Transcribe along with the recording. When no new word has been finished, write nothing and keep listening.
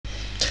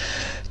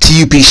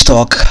TUP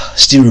stock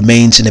still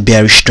remains in a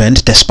bearish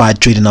trend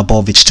despite trading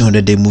above its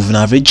 200-day moving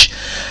average.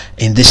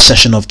 In this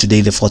session of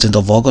today, the 14th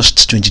of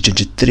August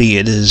 2023,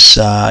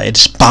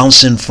 it's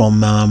bouncing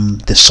from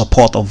the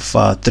support of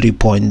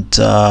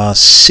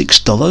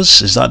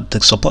 $3.6. Is that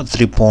the support?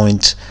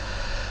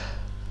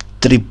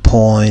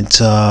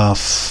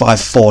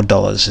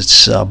 $3.54.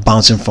 It's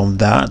bouncing from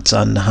that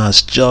and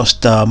has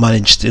just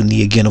managed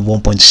only a gain of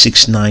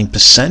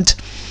 1.69%.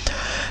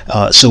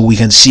 So we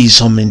can see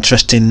some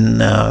interesting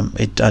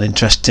an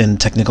interesting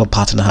technical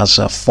pattern has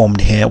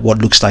formed here, what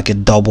looks like a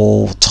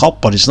double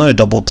top, but it's not a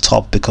double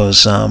top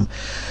because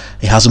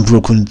it hasn't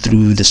broken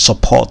through the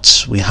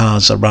support we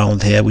have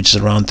around here, which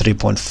is around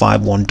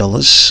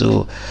 $3.51.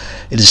 So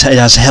it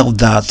has held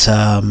that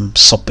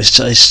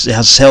it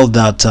has held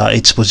that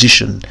its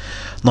position,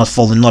 not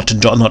falling, not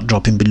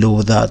dropping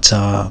below that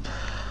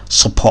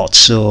support.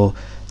 So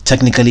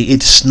technically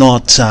it is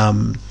not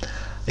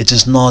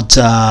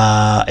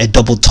a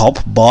double top,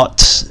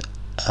 but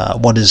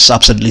what is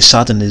absolutely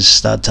certain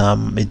is that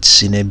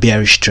it's in a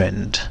bearish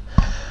trend.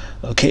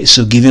 Okay,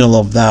 so given all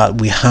of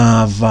that, we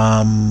have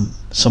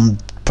some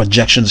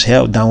projections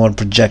here, downward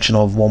projection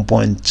of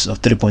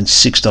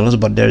 $3.6,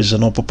 but there is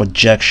an upper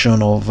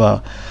projection of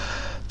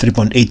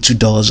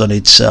 $3.82 on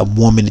its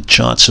 1 minute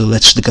chart. So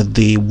let's look at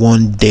the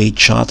 1 day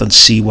chart and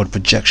see what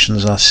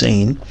projections are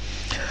saying,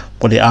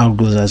 what the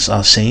algos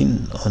are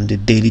saying. On the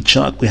daily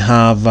chart, we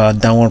have a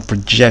downward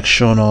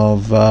projection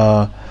of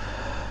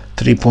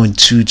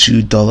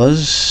 $3.22,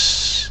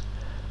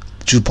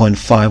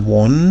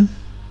 2.51,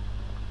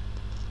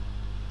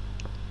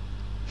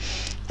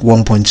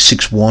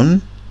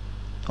 1.61,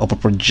 upper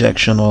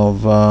projection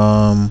of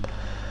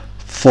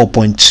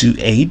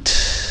 4.28,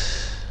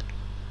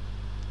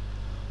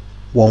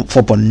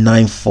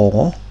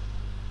 4.94,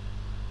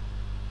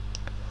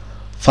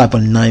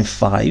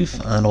 5.95,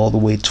 and all the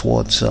way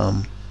towards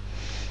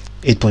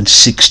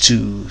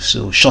 8.62.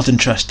 So short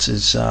interest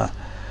is I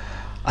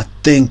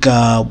think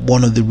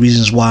one of the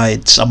reasons why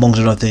it's, amongst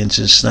other things,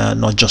 is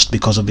not just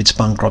because of its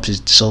bankruptcy,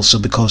 it's also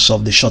because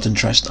of the short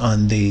interest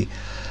and the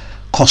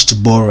cost to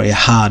borrow it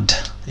had,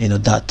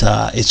 that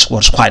it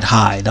was quite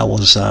high. That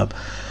was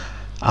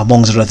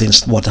amongst other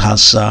things what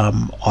has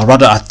or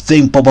rather I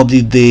think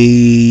probably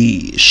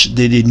the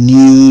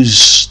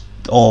news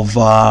of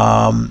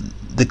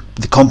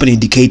the company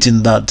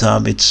indicating that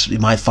it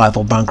might file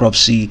for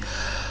bankruptcy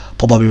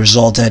probably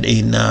resulted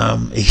in a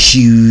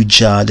huge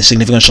the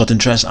significant short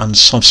interest, and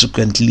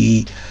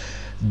subsequently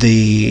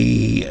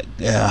the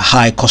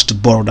high cost to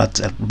borrow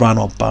that ran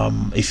up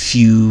a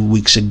few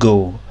weeks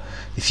ago.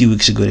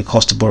 The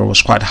cost to borrow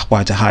was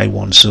quite a high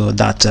one, so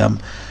that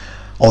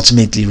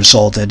ultimately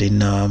resulted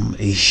in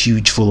a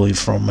huge following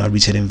from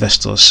retail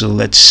investors. So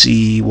let's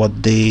see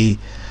what the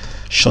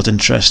short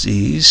interest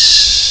is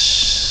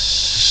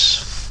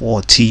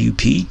for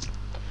TUP.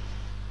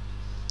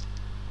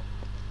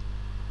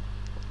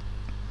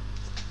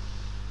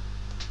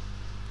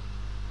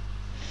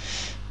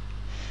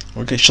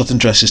 Okay, short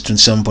interest is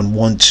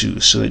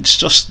 27.12, so it's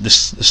just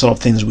this sort of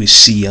things we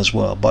see as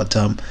well, but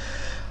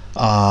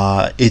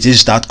it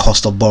is that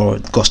cost to borrow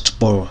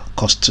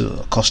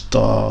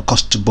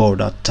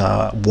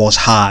that was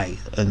high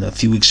and a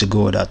few weeks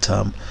ago that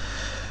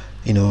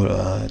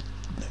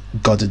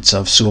got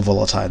itself so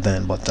volatile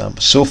then. But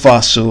so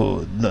far,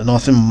 so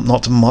not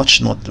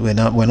much. We're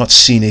not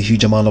seeing a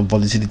huge amount of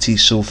volatility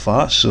so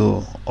far.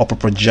 So upper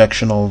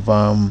projection of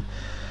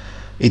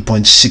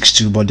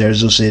 8.62, but there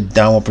is also a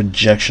downward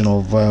projection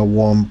of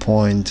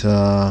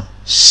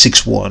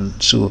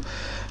 1.61. So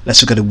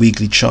let's look at the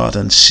weekly chart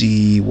and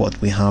see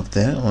what we have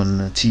there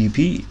on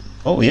TUP.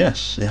 Oh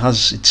yes,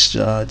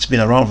 it's been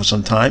around for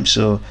some time.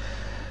 So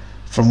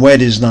from where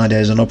it is now,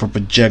 there is an upper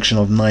projection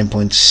of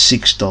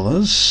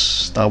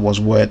 $9.6. That was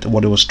what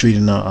it was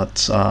trading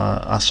at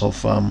as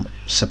of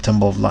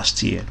September of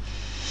last year.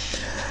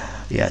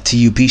 Yeah,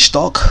 TUP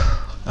stock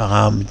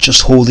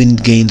just holding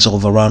gains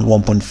of around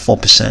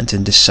 1.4%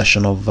 in this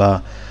session of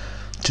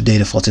today,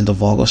 the 14th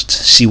of August.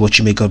 See what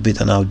you make of it,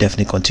 and I'll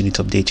definitely continue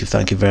to update you.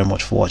 Thank you very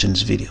much for watching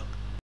this video.